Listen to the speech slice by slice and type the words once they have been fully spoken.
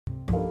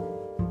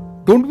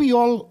Don't we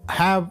all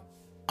have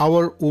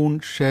our own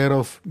share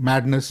of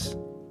madness?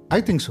 I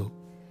think so.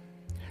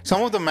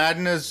 Some of the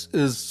madness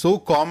is so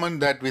common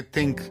that we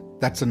think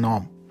that's a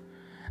norm.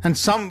 And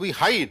some we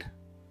hide,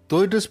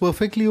 though it is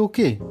perfectly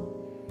okay.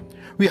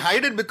 We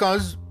hide it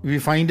because we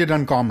find it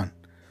uncommon.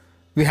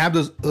 We have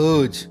this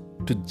urge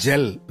to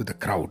gel with the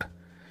crowd,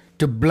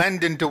 to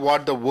blend into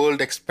what the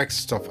world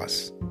expects of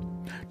us,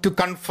 to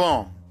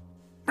conform.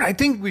 But I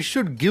think we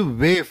should give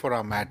way for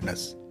our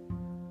madness.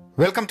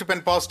 Welcome to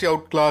Pen Positive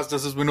Outclass.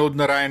 This is Vinod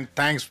Narayan.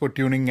 Thanks for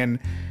tuning in.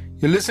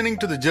 You're listening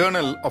to the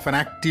Journal of an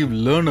Active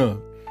Learner.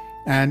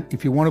 And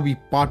if you want to be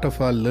part of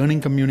our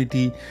learning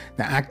community,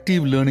 the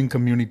active learning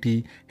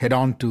community, head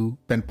on to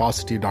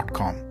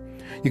penpositive.com.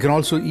 You can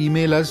also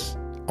email us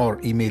or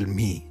email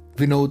me,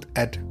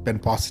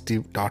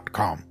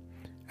 vinod@penpositive.com.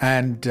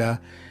 And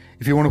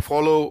if you want to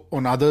follow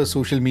on other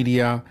social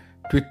media,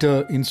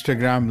 Twitter,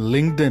 Instagram,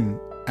 LinkedIn,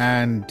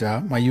 and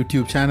my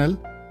YouTube channel,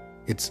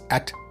 it's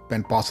at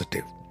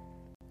penpositive.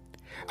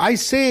 I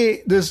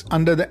say this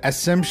under the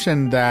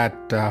assumption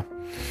that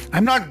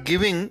I'm not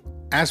giving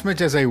as much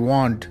as I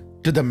want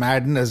to the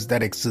madness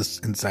that exists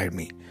inside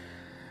me.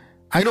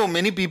 I know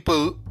many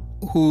people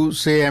who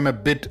say I'm a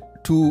bit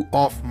too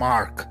off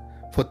mark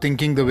for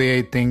thinking the way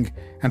I think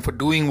and for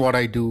doing what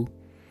I do.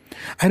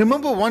 I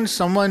remember once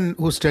someone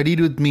who studied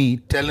with me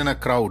tell in a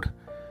crowd,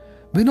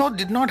 Vinod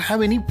did not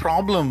have any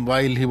problem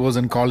while he was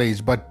in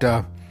college, but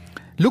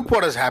look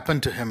what has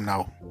happened to him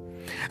now.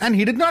 And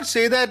he did not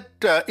say that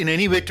in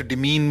any way to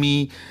demean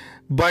me,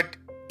 but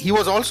he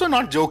was also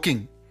not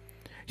joking.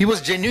 He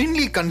was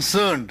genuinely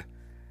concerned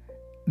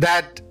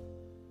that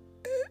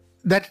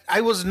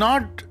I was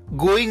not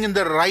going in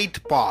the right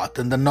path,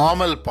 in the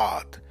normal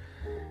path.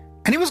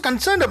 And he was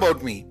concerned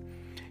about me.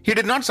 He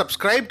did not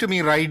subscribe to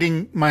me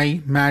riding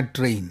my mad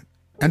train.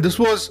 And this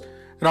was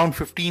around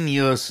 15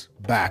 years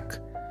back.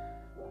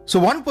 So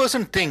one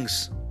person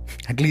thinks,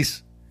 at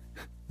least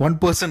one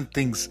person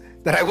thinks,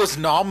 that I was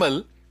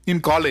normal in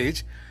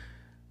college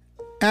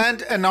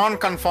and a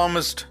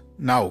non-conformist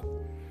now.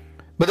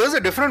 But there's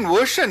a different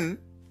version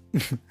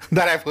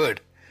that I've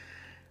heard.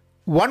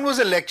 One was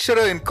a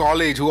lecturer in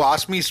college who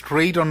asked me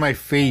straight on my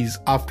face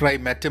after I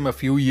met him a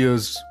few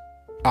years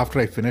after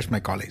I finished my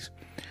college.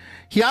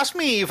 He asked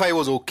me if I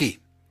was okay.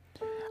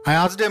 I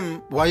asked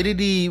him why did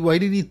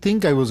he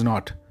think I was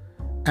not?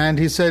 And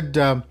he said,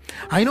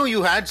 I know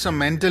you had some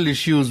mental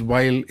issues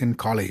while in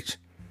college.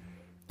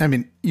 I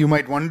mean, you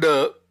might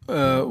wonder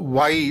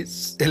why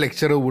a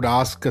lecturer would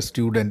ask a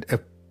student,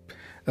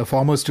 a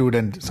former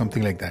student,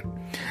 something like that.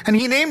 And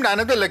he named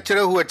another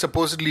lecturer who had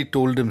supposedly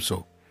told him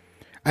so.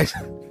 I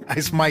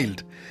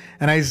smiled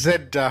and I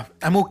said,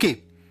 I'm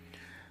okay.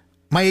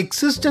 My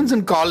existence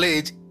in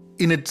college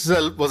in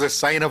itself was a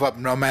sign of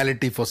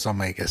abnormality for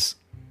some, I guess.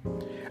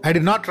 I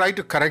did not try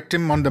to correct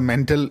him on the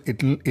mental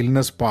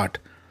illness part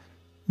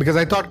because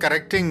I thought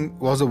correcting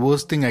was the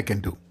worst thing I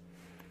can do.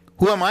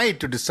 Who am I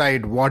to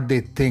decide what they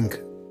think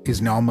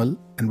is normal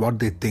and what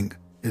they think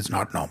is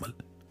not normal?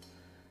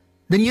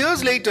 Then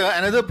years later,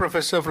 another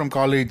professor from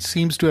college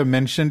seems to have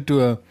mentioned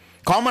to a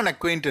common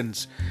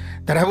acquaintance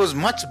that I was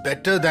much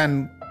better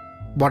than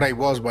what I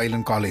was while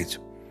in college.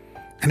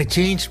 And a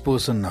changed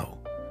person now.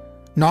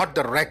 Not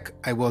the wreck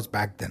I was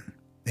back then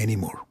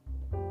anymore.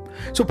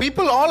 So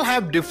people all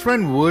have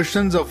different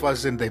versions of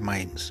us in their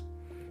minds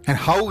and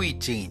how we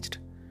changed.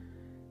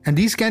 And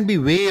these can be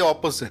way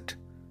opposite.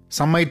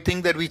 Some might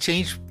think that we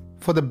changed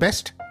for the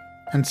best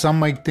and some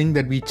might think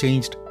that we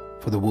changed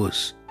for the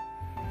worse.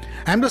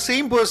 I'm the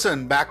same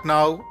person back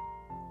now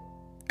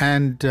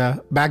and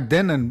back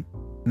then and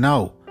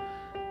now.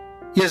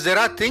 Yes, there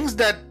are things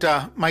that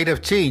might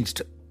have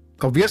changed.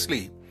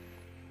 Obviously,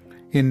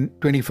 in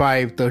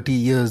 25, 30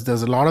 years,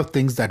 there's a lot of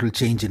things that will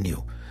change in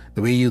you.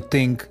 The way you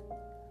think,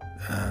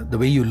 the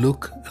way you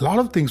look, a lot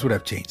of things would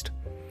have changed.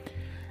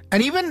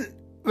 And even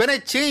when I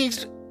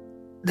changed,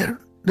 there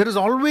is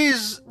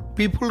always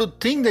people who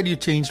think that you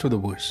changed for the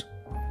worse.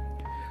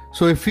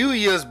 So a few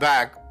years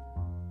back,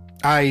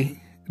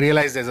 I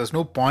realized there's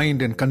no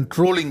point in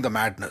controlling the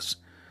madness.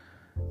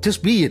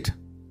 Just be it.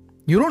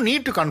 You don't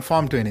need to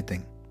conform to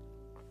anything.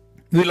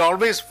 You'll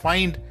always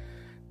find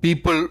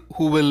people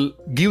who will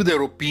give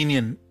their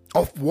opinion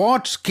of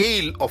what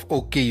scale of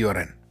okay you're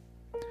in.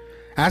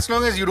 As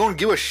long as you don't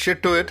give a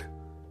shit to it,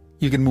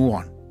 you can move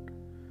on.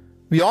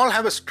 We all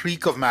have a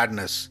streak of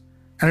madness,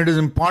 and it is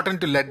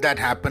important to let that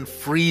happen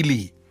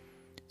freely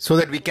so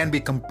that we can be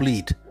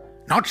complete,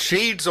 not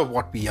shades of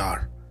what we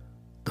are,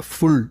 the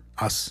full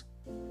us.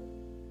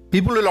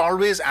 People will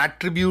always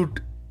attribute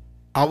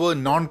our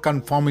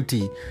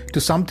non-conformity to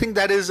something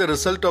that is a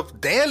result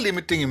of their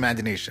limiting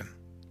imagination.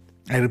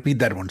 I repeat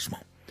that once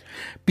more.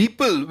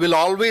 People will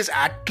always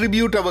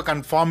attribute our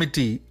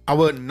conformity,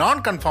 our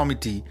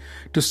non-conformity,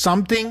 to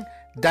something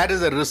that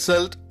is a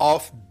result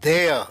of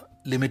their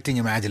limiting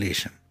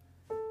imagination.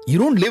 You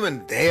don't live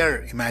in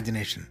their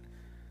imagination.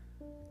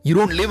 You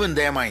don't live in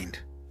their mind.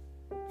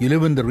 You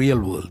live in the real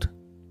world.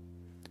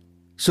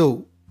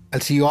 So, I'll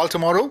see you all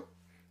tomorrow.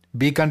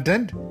 Be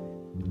content,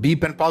 be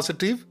pen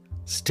positive,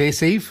 stay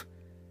safe,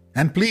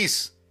 and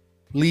please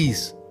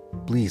please,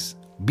 please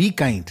be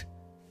kind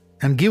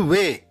and give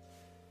way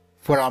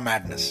for our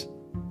madness.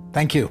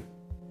 Thank you.